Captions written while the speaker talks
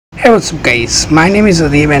Hey, what's up guys, my name is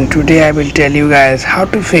Adib and today I will tell you guys how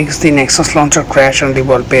to fix the Nexus launcher crash on the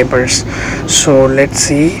wallpapers. So let's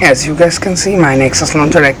see. As you guys can see, my Nexus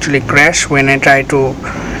launcher actually crashed when I try to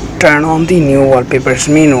turn on the new wallpapers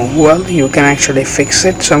menu. Well, you can actually fix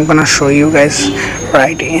it, so I'm gonna show you guys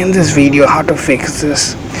right in this video how to fix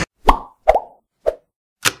this.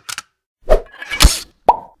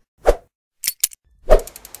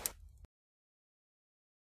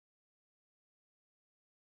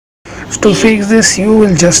 To fix this, you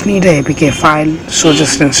will just need a APK file, so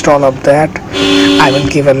just install up that. I will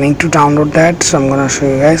give a link to download that, so I'm gonna show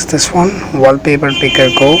you guys this one, Wallpaper Picker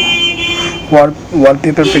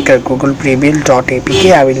Wallpaper Picker Google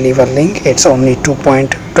Prebuild.apk. I will leave a link. It's only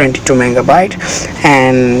 2.22 megabyte,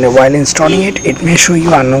 and while installing it, it may show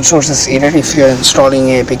you unknown sources error. If you are installing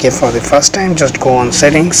APK for the first time, just go on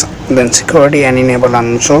settings, then security, and enable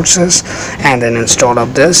unknown sources, and then install up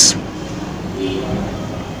this.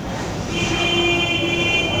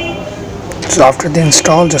 So after the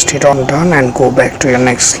install, just hit on done and go back to your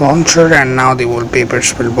Nexus launcher, and now the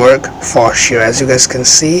wallpapers will work for sure. As you guys can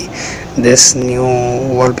see, this new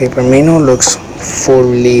wallpaper menu looks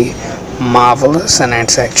fully marvelous and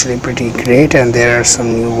it's actually pretty great, and there are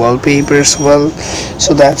some new wallpapers. Well,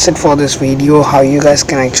 so that's it for this video, how you guys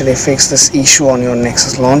can actually fix this issue on your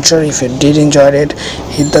Nexus launcher. If you did enjoy it,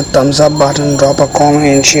 hit the thumbs up button, drop a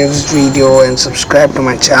comment, share this video, and subscribe to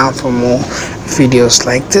my channel for more videos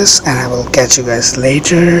like this, and I will catch you guys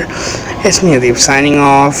later. It's me Adib signing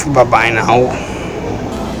off. Bye bye now.